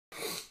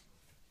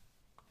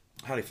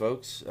Howdy,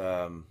 folks.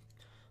 I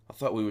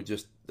thought we would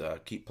just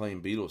keep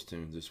playing Beatles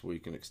tunes this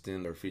week and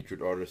extend our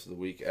featured artist of the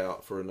week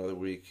out for another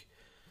week.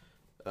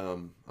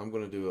 I'm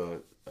going to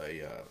do a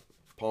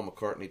Paul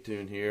McCartney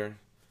tune here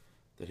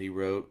that he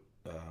wrote.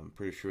 I'm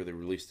pretty sure they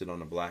released it on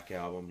the Black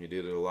Album. He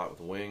did it a lot with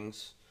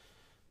Wings.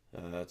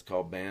 It's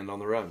called Band on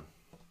the Run.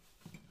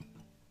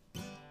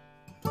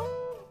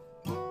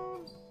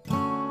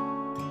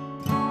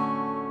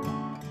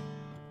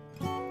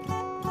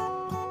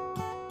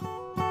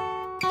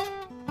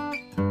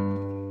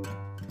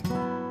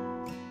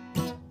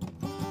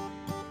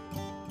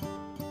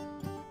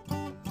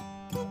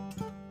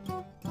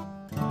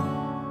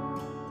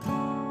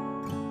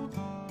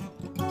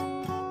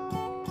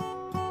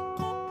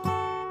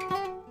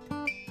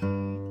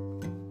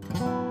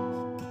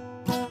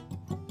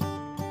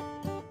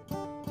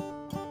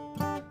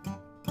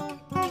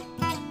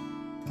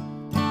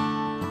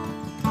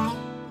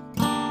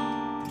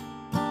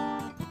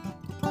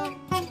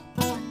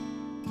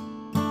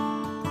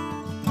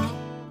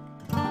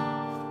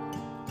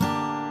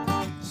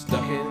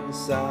 Stuck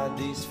inside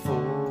these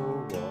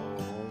four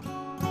walls,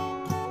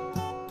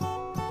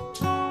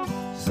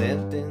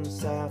 sent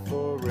inside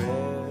forever,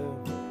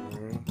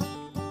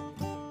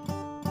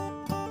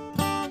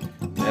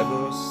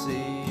 never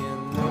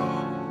seeing no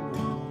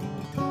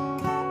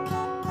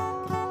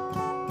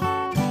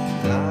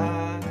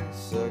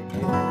lights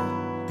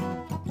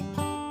again,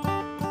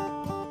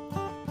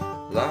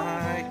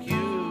 like you,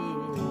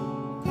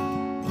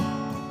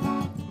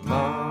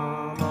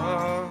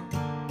 Mama.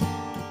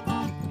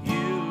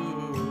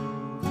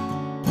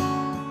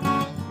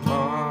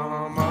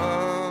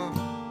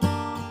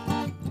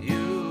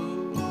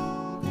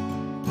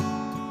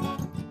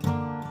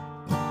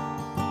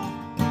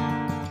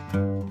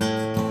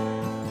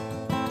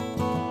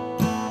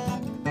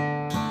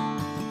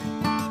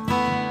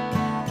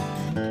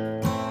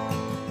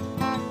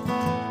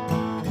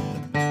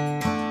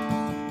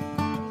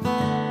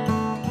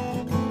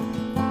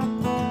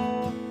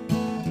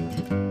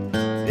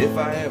 If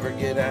I ever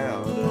get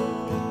out of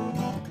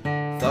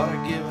it, thought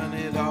of giving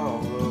it all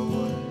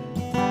away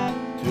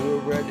to a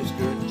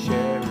registered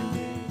charity.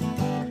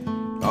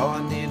 All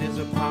I need is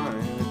a pint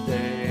a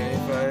day.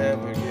 If I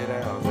ever get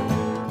out of it.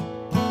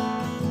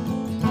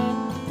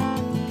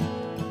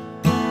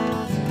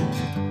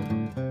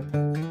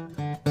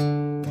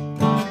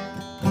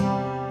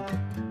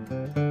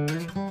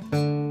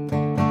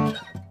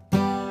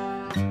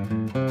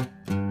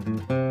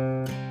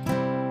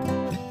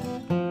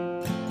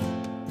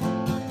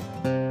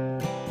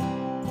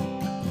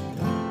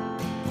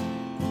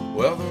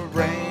 Well, the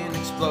rain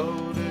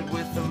exploded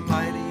with a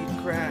mighty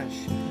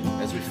crash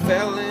as we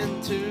fell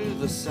into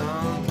the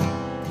sun.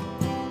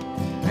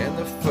 And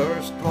the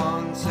first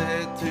one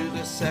said to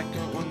the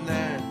second one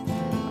there,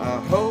 I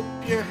hope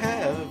you're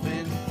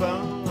having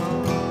fun.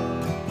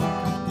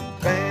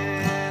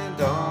 Band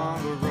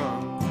on the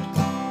run,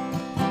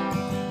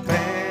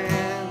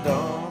 band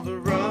on the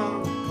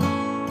run.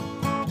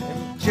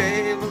 And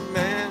jailer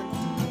man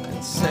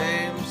and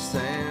Sailor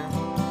Sam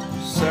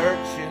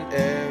searching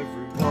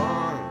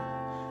everyone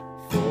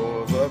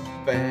for the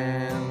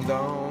band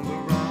on the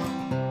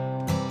run,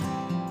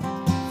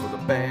 for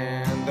the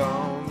band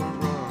on the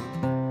run,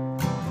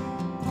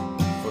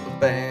 for the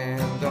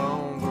band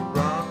on the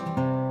run,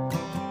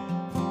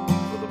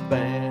 for the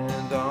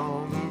band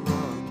on the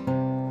run.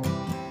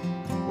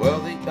 Well,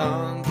 the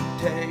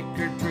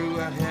undertaker drew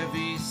a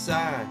heavy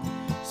sigh,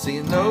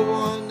 seeing no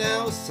one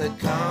else had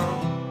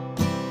come,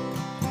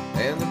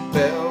 and the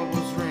bell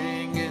was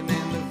ringing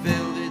in the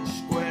village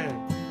square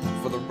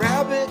for the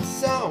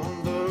rabbits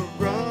on the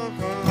run.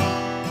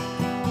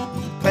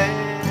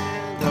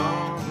 Band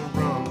on the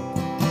run,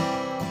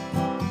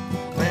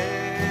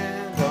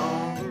 band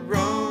on the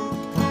run.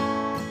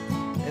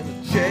 And the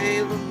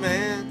jailer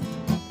man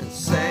and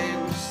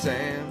Sailor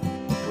Sam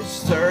were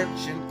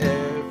searching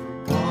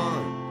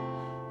everyone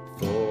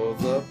for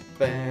the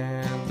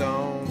band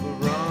on the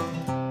run,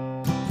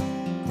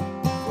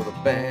 for the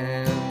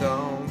band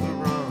on the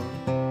run.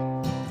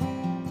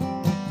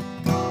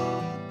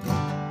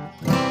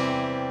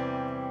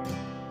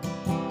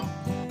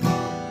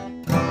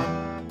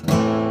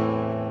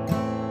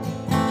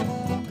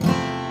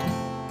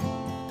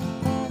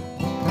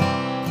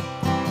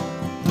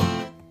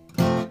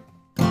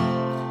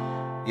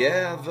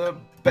 Yeah, the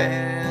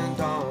band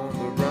on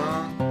the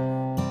run.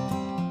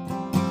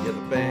 Yeah,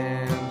 the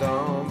band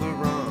on the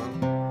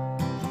run.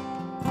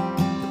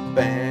 The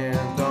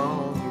band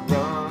on the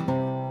run.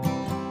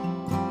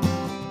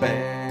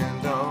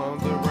 Band on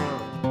the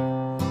run.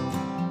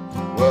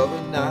 Well,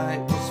 the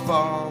night was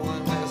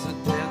falling as the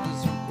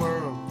desert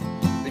world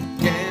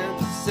began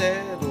to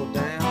settle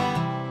down,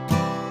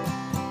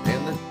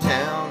 and the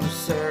town is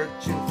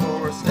searching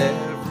for us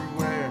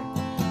everywhere,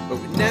 but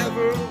we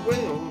never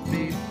will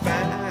be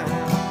found.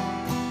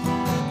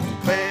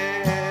 Band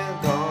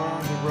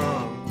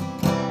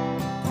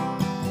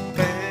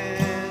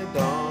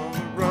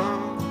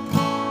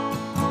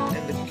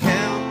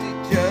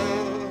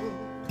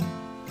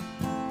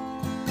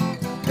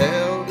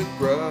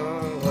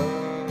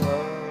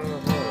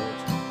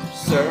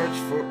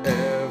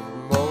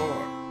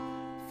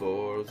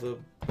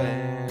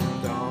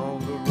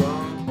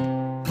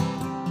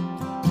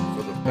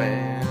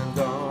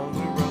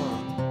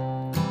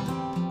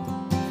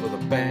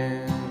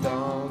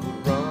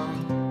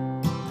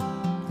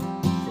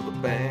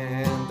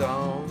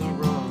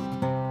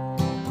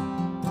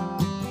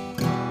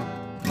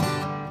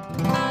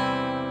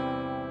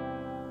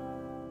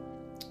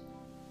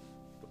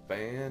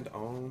band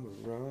on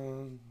the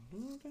run.